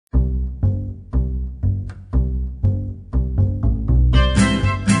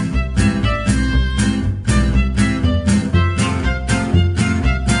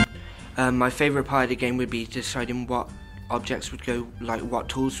My favourite part of the game would be deciding what objects would go, like what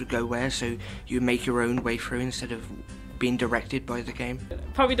tools would go where, so you make your own way through instead of being directed by the game.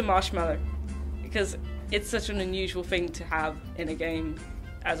 Probably the marshmallow, because it's such an unusual thing to have in a game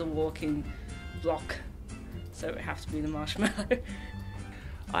as a walking block, so it has to be the marshmallow.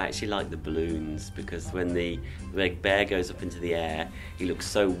 I actually like the balloons because when the bear goes up into the air, he looks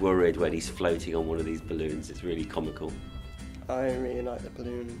so worried when he's floating on one of these balloons. It's really comical. I really like the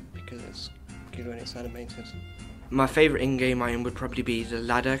balloon because it's good when it's animated. My favourite in-game item would probably be the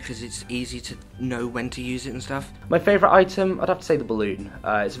ladder because it's easy to know when to use it and stuff. My favourite item, I'd have to say the balloon.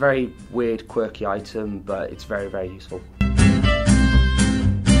 It's a very weird, quirky item, but it's very, very useful.